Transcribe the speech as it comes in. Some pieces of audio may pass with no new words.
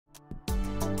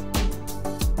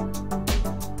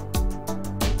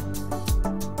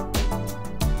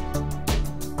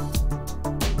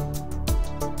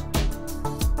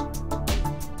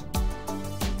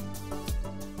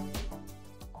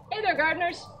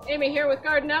gardeners, Amy here with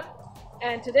Garden Up,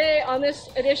 and today on this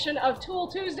edition of Tool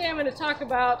Tuesday I'm going to talk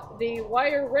about the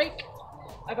wire rake.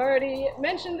 I've already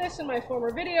mentioned this in my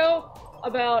former video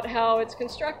about how it's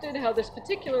constructed, how this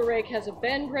particular rake has a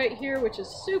bend right here, which is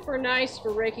super nice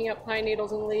for raking up pine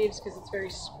needles and leaves because it's very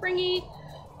springy,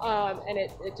 and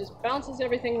it just bounces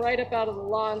everything right up out of the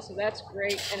lawn, so that's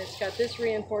great. And it's got this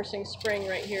reinforcing spring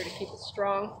right here to keep it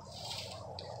strong.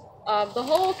 The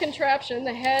whole contraption,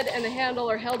 the head and the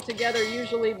handle, are held together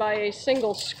usually by a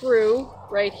single screw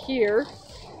right here.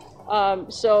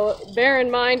 So bear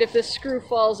in mind, if this screw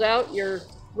falls out, your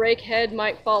rake head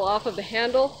might fall off of the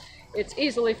handle. It's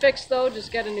easily fixed though,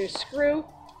 just get a new screw,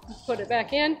 put it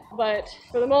back in. But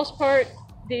for the most part,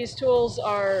 these tools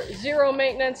are zero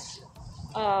maintenance.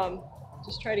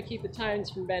 Just try to keep the tines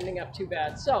from bending up too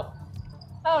bad. So,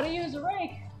 how to use a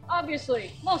rake?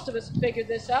 Obviously, most of us have figured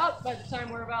this out by the time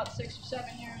we're about 6 or 7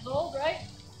 years old, right?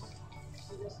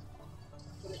 You just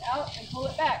put it out and pull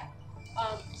it back.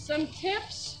 Some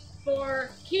tips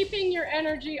for keeping your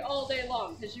energy all day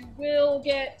long, because you will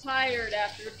get tired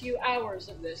after a few hours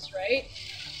of this, right?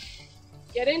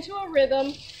 Get into a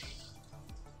rhythm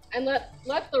and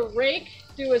let the rake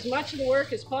do as much of the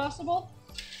work as possible.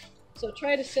 So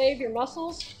try to save your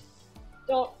muscles.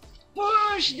 Don't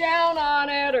push down on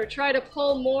it or try to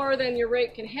pull more than your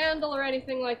rake can handle or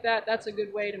anything like that. That's a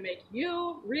good way to make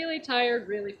you really tired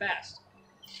really fast.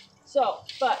 So,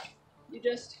 but you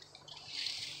just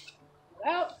put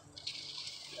it out,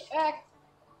 put it back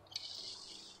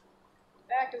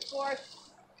and forth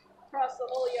across the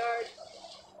whole yard.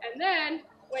 And then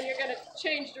when you're going to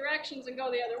change directions and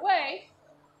go the other way,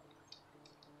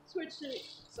 switch to,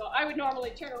 so I would normally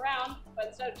turn around, but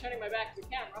instead of turning my back to the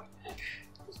camera,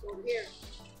 just over here.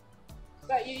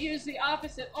 But you use the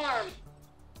opposite arm.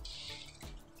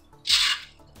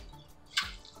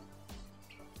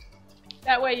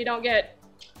 That way you don't get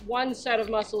one set of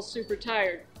muscles super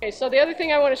tired. Okay, so the other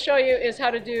thing I want to show you is how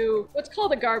to do what's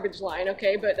called a garbage line,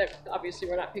 okay? But obviously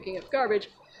we're not picking up garbage.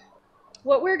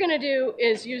 What we're going to do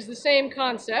is use the same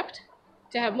concept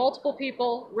to have multiple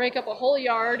people rake up a whole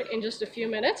yard in just a few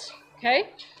minutes,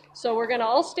 okay? So we're going to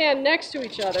all stand next to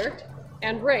each other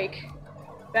and rake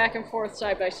back and forth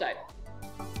side by side.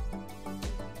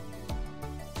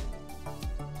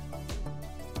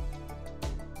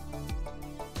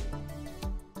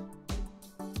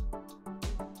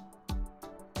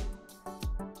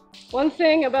 One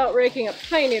thing about raking up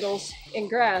pine needles in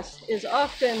grass is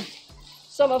often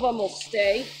some of them will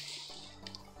stay.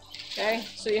 Okay,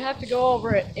 so you have to go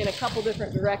over it in a couple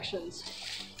different directions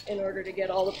in order to get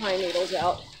all the pine needles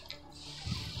out.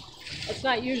 That's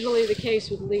not usually the case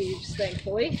with leaves,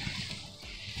 thankfully,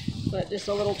 but just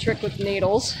a little trick with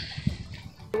needles.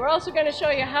 We're also going to show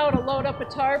you how to load up a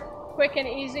tarp quick and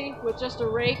easy with just a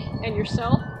rake and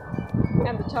yourself,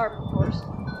 and the tarp, of course.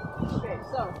 Okay,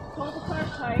 so hold the tarp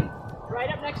tight, right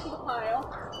up next to the pile,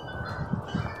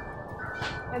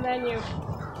 and then you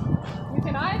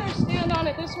can either stand on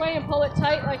it this way and pull it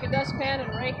tight like a dustpan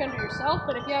and rake under yourself,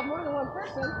 but if you have more than one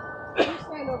person, you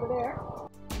stand over there.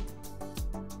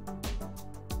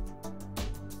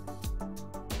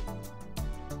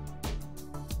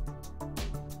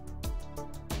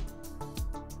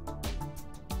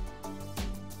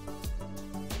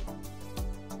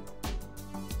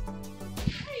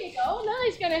 There you go,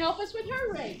 Lily's going to help us with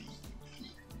her rake.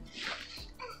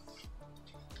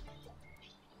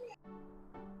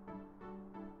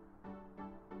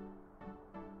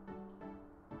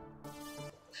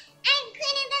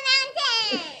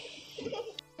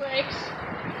 Rakes,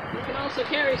 you can also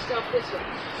carry stuff this way,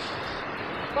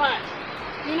 but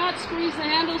do not squeeze the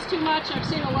handles too much. I've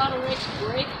seen a lot of rakes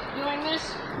break doing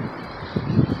this,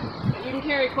 but you can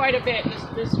carry quite a bit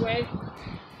this way.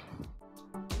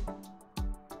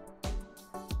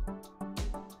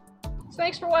 So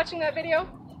thanks for watching that video.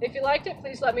 If you liked it,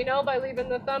 please let me know by leaving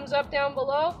the thumbs up down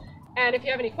below. And if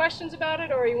you have any questions about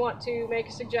it, or you want to make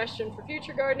a suggestion for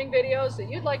future gardening videos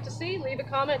that you'd like to see, leave a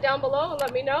comment down below and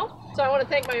let me know. So I want to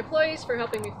thank my employees for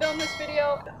helping me film this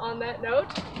video. On that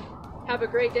note, have a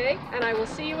great day, and I will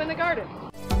see you in the garden.